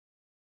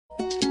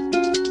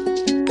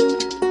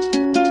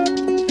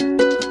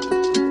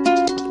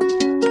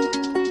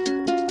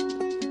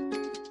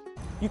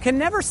can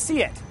never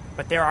see it,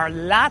 but there are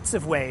lots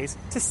of ways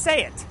to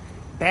say it.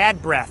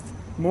 Bad breath,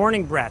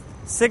 morning breath,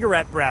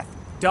 cigarette breath,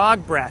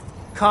 dog breath,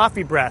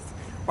 coffee breath,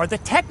 or the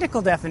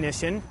technical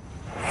definition,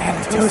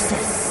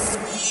 halitosis.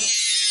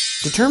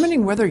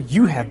 Determining whether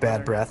you have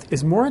bad breath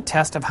is more a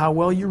test of how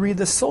well you read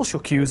the social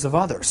cues of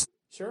others.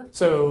 Sure.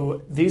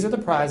 So these are the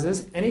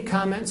prizes. Any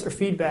comments or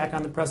feedback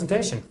on the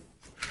presentation?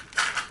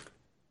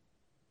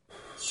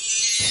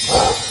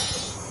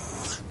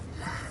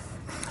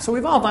 So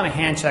we've all done a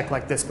hand check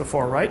like this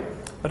before, right?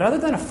 But other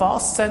than a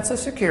false sense of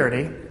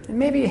security, and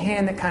maybe a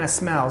hand that kind of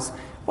smells,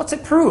 what's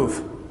it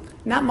prove?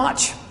 Not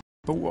much.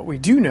 But what we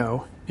do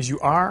know is you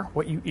are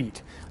what you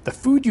eat. The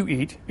food you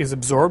eat is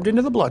absorbed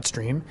into the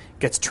bloodstream,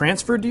 gets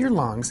transferred to your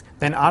lungs,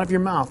 then out of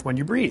your mouth when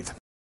you breathe.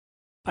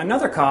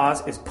 Another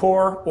cause is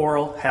poor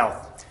oral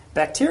health.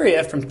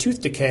 Bacteria from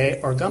tooth decay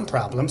or gum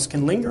problems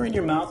can linger in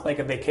your mouth like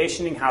a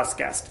vacationing house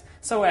guest.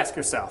 So ask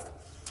yourself,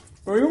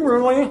 are you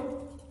really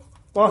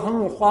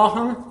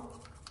flossing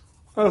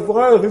as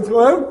well as you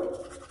could?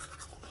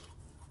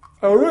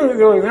 I really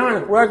doing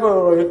that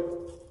regularly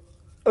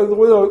as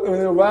well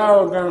in the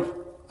battle against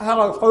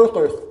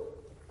halitosis.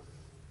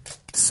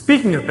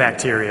 Speaking of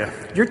bacteria,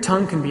 your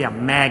tongue can be a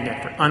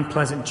magnet for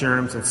unpleasant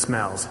germs and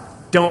smells.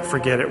 Don't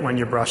forget it when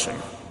you're brushing.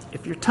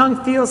 If your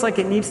tongue feels like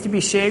it needs to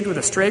be shaved with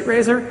a straight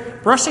razor,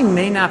 brushing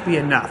may not be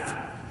enough.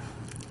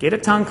 Get a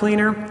tongue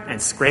cleaner and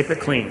scrape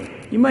it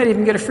clean. You might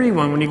even get a free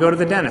one when you go to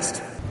the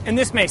dentist. And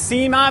this may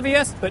seem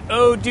obvious, but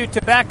do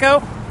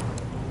tobacco?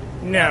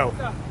 No.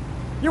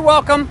 You're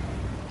welcome.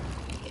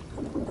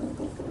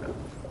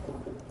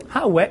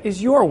 How wet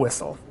is your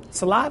whistle?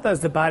 Saliva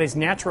is the body's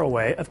natural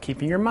way of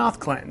keeping your mouth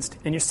cleansed,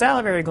 and your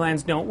salivary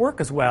glands don't work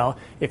as well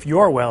if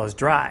your well is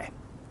dry.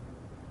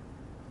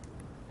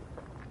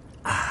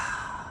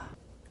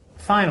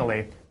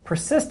 Finally,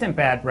 persistent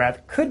bad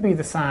breath could be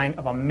the sign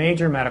of a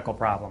major medical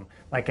problem,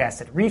 like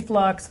acid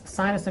reflux,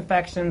 sinus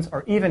infections,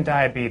 or even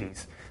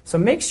diabetes. So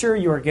make sure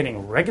you are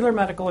getting regular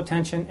medical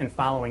attention and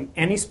following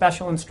any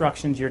special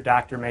instructions your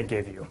doctor may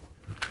give you.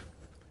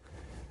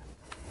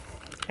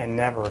 And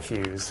never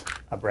refuse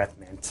a breath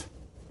mint.